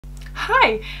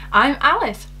Hi, I'm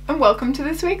Alice and welcome to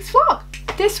this week's vlog.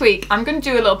 This week I'm going to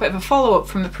do a little bit of a follow-up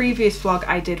from the previous vlog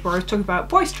I did where I was talking about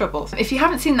voice troubles. If you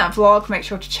haven't seen that vlog, make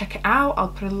sure to check it out. I'll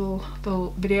put a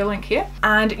little video link here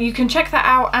and you can check that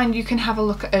out and you can have a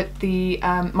look at the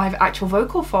my actual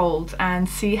vocal folds and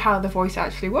see how the voice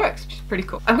actually works, which is pretty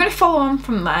cool. I'm going to follow on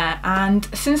from there, and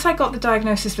since I got the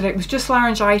diagnosis that it was just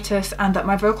laryngitis and that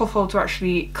my vocal folds were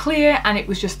actually clear and it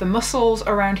was just the muscles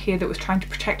around here that was trying to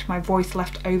protect my voice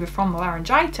left over from the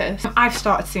laryngitis, I've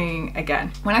started singing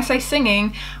again. When I say singing,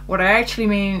 what I actually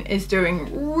mean is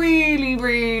doing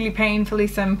really painfully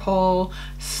simple,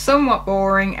 somewhat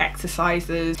boring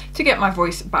exercises to get my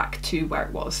voice back to where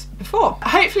it was before.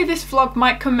 Hopefully this vlog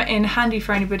might come in handy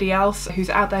for anybody else who's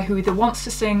out there who either wants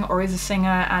to sing or is a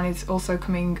singer and is also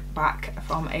coming back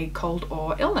from a cold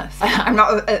or illness. I'm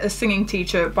not a singing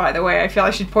teacher, by the way. I feel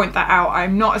I should point that out.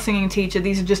 I'm not a singing teacher.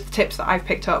 These are just the tips that I've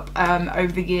picked up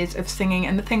over the years of singing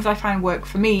and the things I find work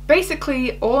for me.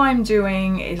 Basically, all I'm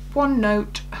doing is one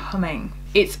note humming.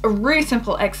 It's a really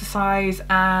simple exercise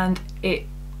and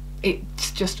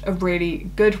it's just a really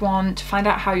good one to find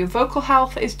out how your vocal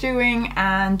health is doing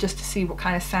and just to see what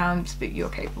kind of sounds that you're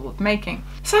capable of making.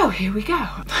 So here we go.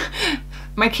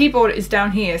 My keyboard is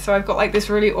down here, so I've got like this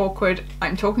really awkward,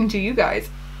 I'm talking to you guys,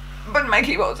 but my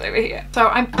keyboard's over here. So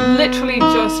I'm literally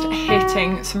just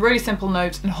hitting some really simple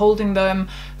notes and holding them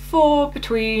for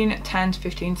between 10 to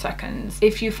 15 seconds.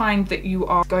 If you find that you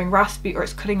are going raspy or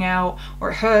it's cutting out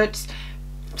or it hurts,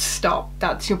 stop.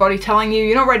 That's your body telling you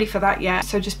you're not ready for that yet,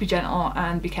 so just be gentle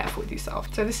and be careful with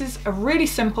yourself. So this is a really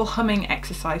simple humming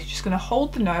exercise. You're just going to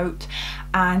hold the note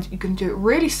and you can do it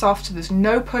really soft, so there's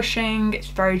no pushing, it's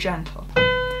very gentle.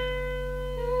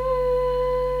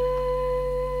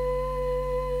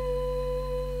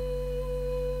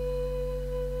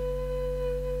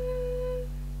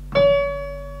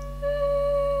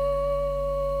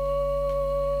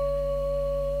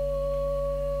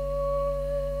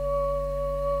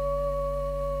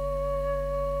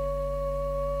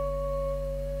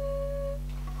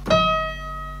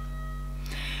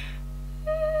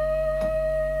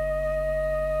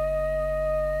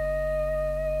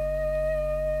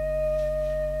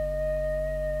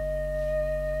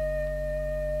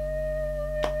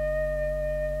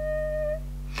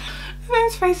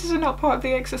 Those faces are not part of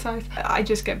the exercise. I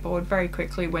just get bored very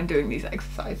quickly when doing these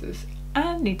exercises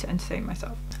and need to entertain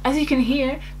myself. As you can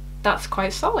hear, that's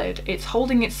quite solid. It's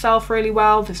holding itself really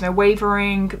well, there's no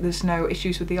wavering, there's no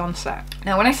issues with the onset.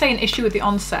 Now when I say an issue with the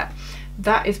onset,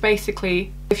 that is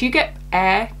basically if you get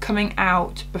air coming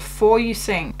out before you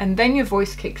sing and then your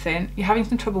voice kicks in, you're having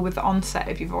some trouble with the onset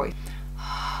of your voice.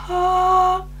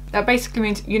 That basically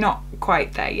means you're not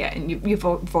quite there yet and your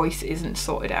voice isn't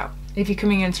sorted out. If you're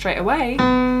coming in straight away,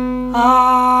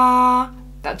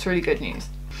 that's really good news.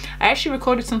 I actually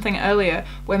recorded something earlier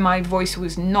where my voice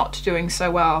was not doing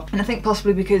so well, and I think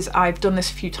possibly because I've done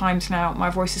this a few times now, my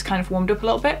voice is kind of warmed up a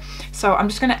little bit. So I'm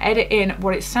just going to edit in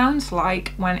what it sounds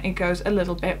like when it goes a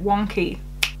little bit wonky.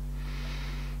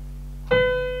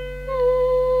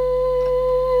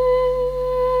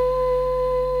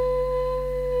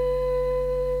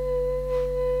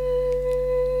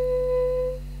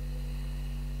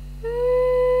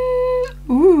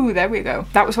 Ooh, there we go.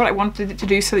 That was what I wanted it to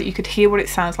do so that you could hear what it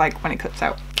sounds like when it cuts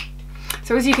out.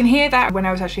 So as you can hear that when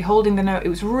I was actually holding the note, it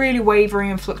was really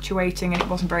wavering and fluctuating and it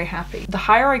wasn't very happy. The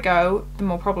higher I go, the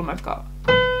more problem I've got.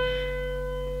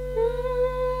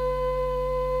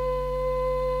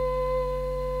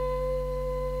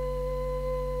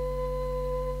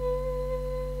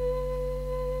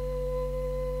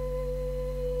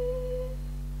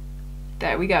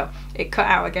 There we go. It cut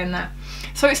out again there.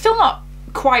 So it's still not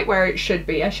quite where it should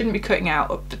be. I shouldn't be cutting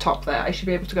out up the top there. I should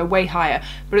be able to go way higher,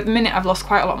 but at the minute I've lost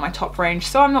quite a lot of my top range,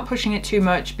 so I'm not pushing it too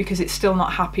much because it's still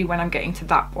not happy when I'm getting to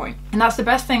that point. And that's the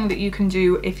best thing that you can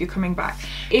do if you're coming back.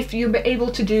 If you're able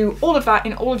to do all of that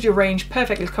in all of your range,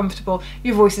 perfectly comfortable,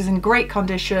 your voice is in great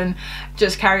condition,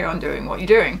 just carry on doing what you're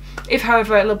doing. If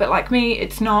however, a little bit like me,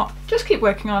 it's not, just keep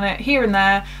working on it here and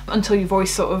there until your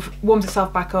voice sort of warms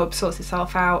itself back up, sorts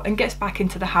itself out and gets back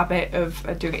into the habit of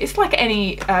doing it. It's like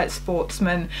any sportsman.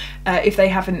 If they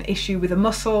have an issue with a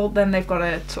muscle, then they've got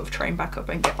to sort of train back up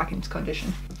and get back into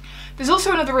condition. There's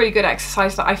also another really good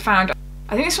exercise that I found.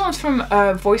 I think this one's from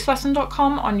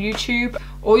voicelesson.com on YouTube.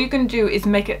 All you can do is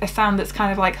make it a sound that's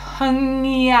kind of like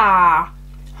hung-ya,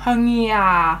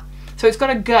 hung-ya. So it's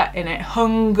got a gut in it,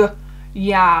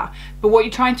 hung-ya. But what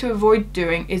you're trying to avoid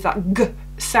doing is that g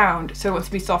sound. So it wants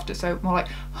to be softer, so more like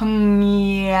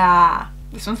hung-ya.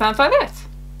 This one sounds like this.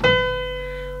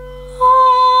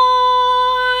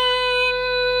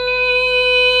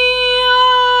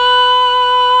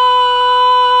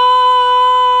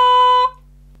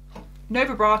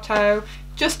 vibrato.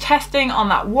 Just testing on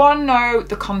that one note,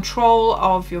 the control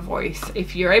of your voice.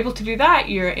 If you're able to do that,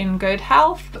 you're in good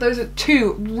health. But those are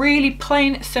two really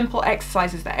plain, simple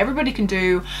exercises that everybody can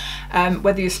do,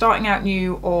 whether you're starting out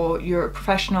new or you're a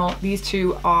professional. These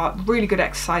two are really good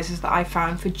exercises that I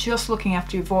found for just looking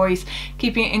after your voice,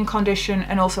 keeping it in condition,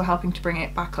 and also helping to bring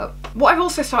it back up. What I've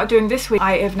also started doing this week,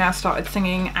 I have now started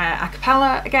singing a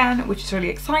cappella again, which is really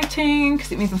exciting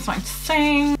because it means I'm starting to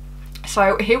sing.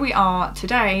 So here we are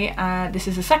today. This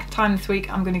is the second time this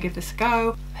week I'm going to give this a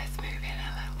go. Let's move in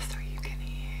a little so you can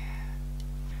hear.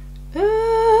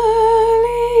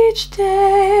 Early each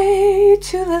day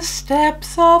to the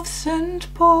steps of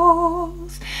St.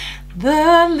 Paul's,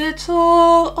 the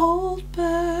little old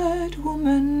bird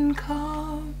woman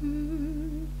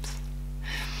comes.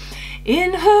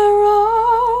 In her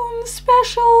own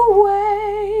special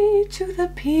way to the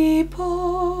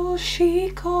people she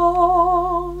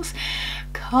calls.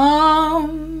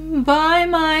 Come buy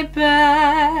my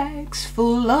bags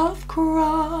full of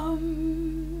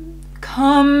crumbs.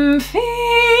 Come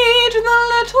feed the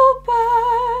little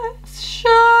birds,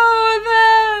 show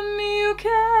them you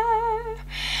care,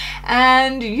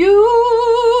 and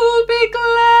you'll be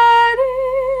glad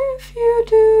if you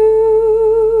do.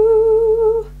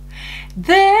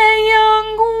 Their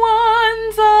young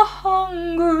ones are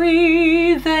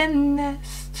hungry, their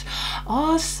nests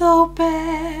are so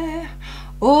bare.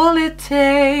 All it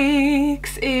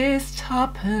takes is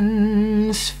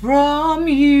tuppence from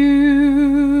you.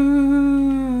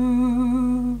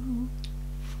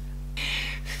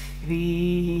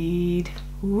 Feed,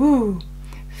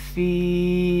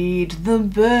 feed the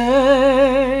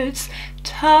birds,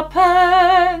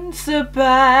 tuppence a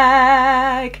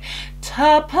bag,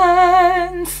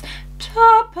 tuppence,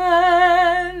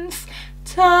 tuppence,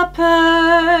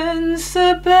 tuppence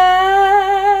a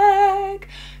bag.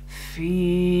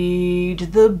 Feed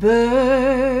the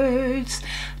birds,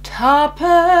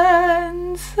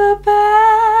 tuppence a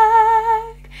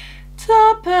bag,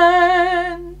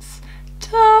 tuppence,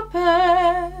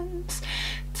 tuppence,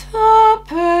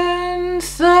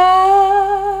 tuppence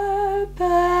a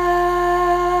bag.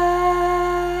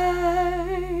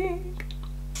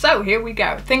 So here we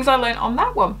go, things I learned on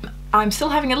that one. I'm still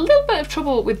having a little bit of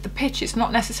trouble with the pitch. It's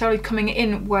not necessarily coming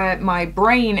in where my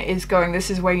brain is going, this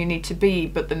is where you need to be,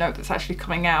 but the note that's actually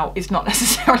coming out is not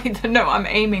necessarily the note I'm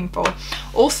aiming for.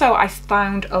 Also, I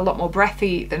sound a lot more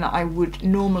breathy than I would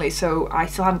normally, so I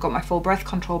still haven't got my full breath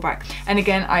control back. And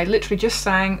again, I literally just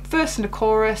sang verse and a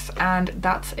chorus, and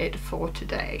that's it for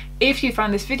today. If you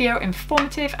found this video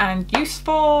informative and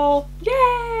useful,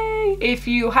 yay! If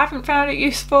you haven't found it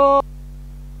useful,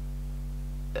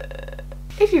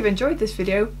 if you've enjoyed this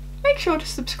video, make sure to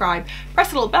subscribe. Press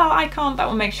the little bell icon, that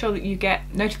will make sure that you get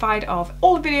notified of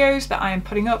all the videos that I am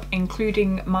putting up,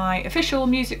 including my official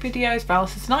music videos for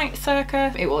Alice's Night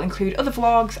Circus. It will include other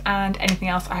vlogs and anything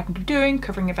else I happen to be doing,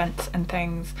 covering events and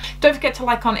things. Don't forget to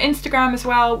like on Instagram as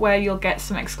well, where you'll get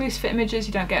some exclusive images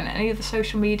you don't get on any other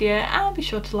social media, and be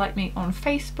sure to like me on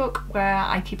Facebook, where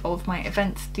I keep all of my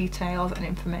events, details and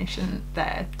information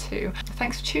there too.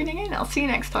 Thanks for tuning in, I'll see you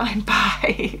next time,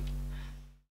 bye!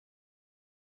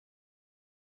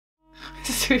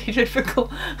 It's really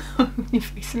difficult when you're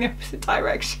facing the opposite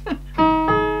direction.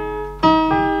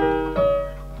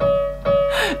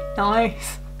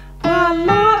 Nice. La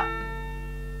la.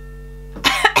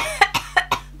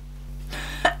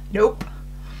 Nope.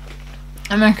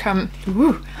 I'm gonna come.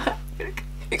 Woo.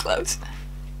 Get close.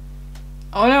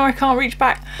 Oh no, I can't reach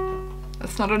back.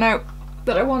 That's not a note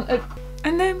that I wanted.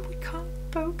 And then we can't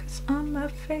focus on my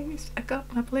face. I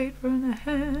got my blade running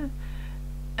hand.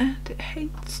 And it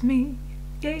hates me.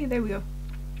 Yay, there we go.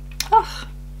 Ugh,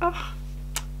 ugh,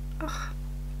 ugh.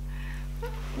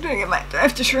 I'm doing it like, I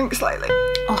have to shrink slightly.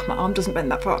 Oh, my arm doesn't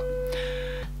bend that far.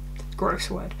 Gross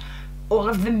word. All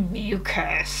of the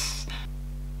mucus.